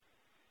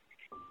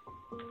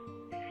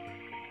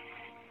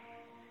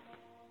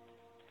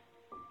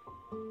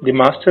The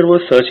master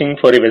was searching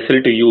for a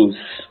vessel to use.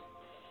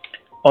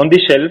 On the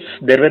shelf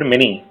there were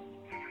many.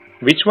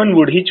 Which one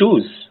would he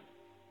choose?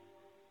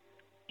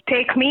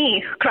 Take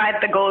me, cried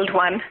the gold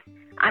one.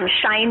 I'm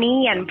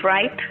shiny and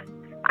bright.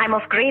 I'm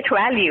of great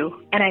value,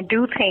 and I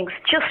do things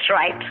just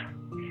right.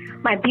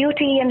 My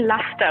beauty and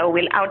luster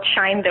will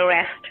outshine the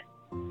rest.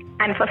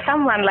 And for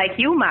someone like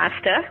you,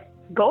 master,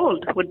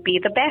 gold would be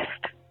the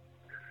best.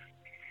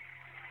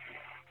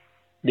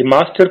 The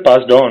master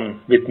passed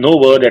on with no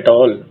word at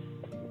all.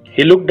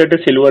 He looked at a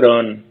silver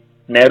urn,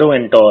 narrow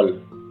and tall.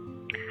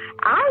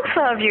 I'll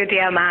serve you,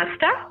 dear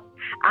master.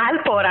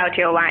 I'll pour out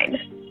your wine,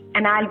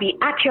 and I'll be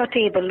at your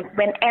table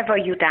whenever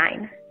you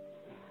dine.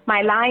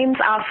 My lines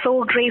are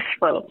so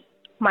graceful,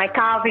 my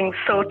carvings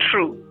so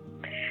true,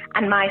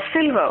 and my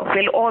silver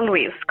will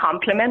always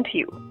compliment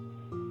you.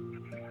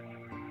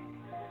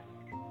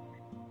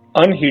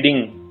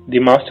 Unheeding, the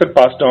master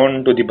passed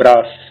on to the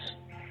brass.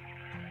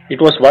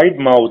 It was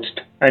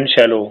wide-mouthed and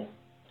shallow,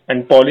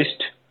 and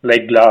polished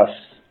like glass.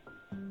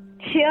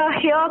 Here,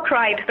 here,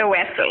 cried the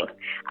vessel.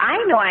 I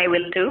know I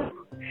will do.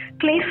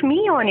 Place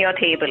me on your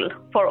table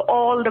for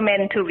all the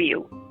men to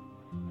view.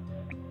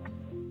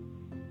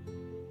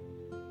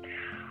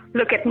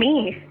 Look at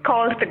me,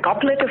 called the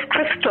goblet of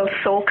crystal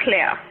so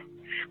clear.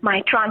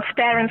 My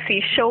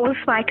transparency shows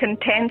my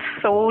content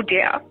so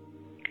dear.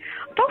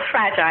 Though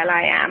fragile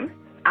I am,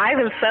 I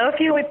will serve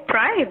you with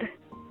pride,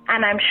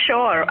 and I'm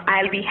sure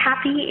I'll be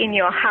happy in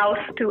your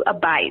house to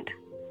abide.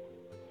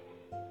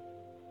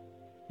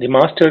 The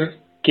master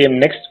came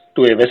next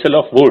to a vessel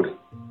of wood,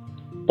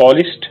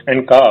 polished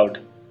and carved,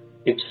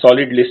 it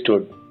solidly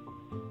stood.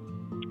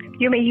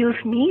 You may use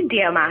me,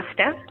 dear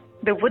master,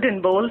 the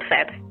wooden bowl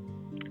said,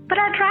 but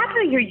I'd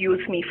rather you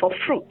use me for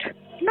fruit,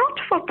 not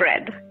for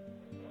bread.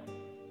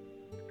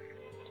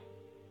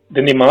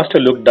 Then the master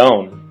looked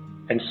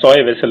down and saw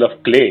a vessel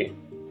of clay.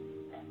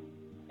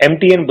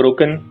 Empty and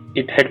broken,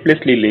 it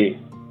helplessly lay.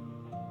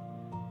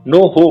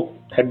 No hope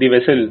had the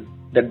vessel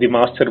that the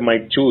master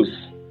might choose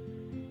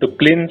to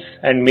cleanse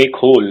and make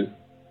whole,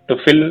 to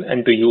fill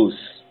and to use.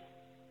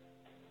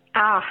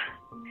 Ah,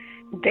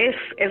 this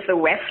is the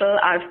vessel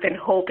I've been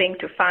hoping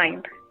to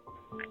find.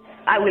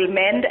 I will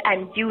mend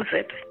and use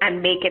it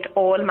and make it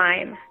all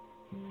mine.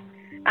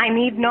 I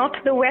need not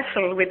the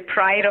vessel with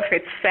pride of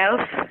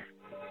itself,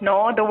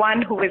 nor the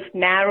one who is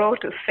narrow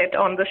to sit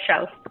on the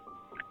shelf,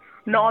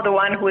 nor the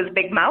one who is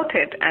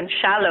big-mouthed and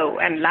shallow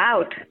and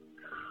loud,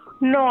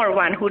 nor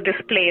one who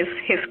displays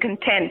his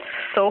content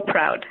so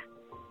proud,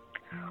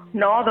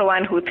 nor the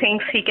one who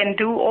thinks he can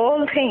do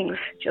all things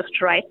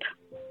just right,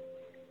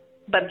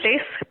 but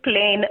this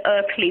plain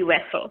earthly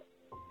vessel,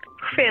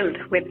 filled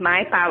with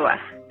my power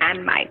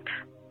and might.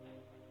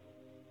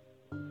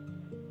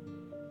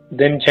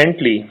 Then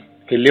gently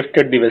he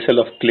lifted the vessel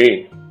of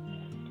clay,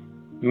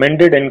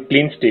 mended and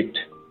cleansed it,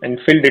 and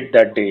filled it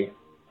that day.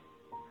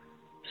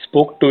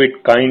 Spoke to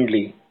it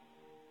kindly.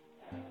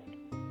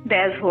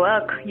 There's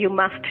work you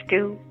must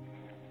do.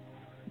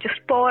 Just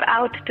pour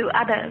out to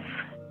others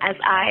as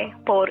I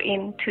pour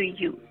into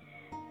you.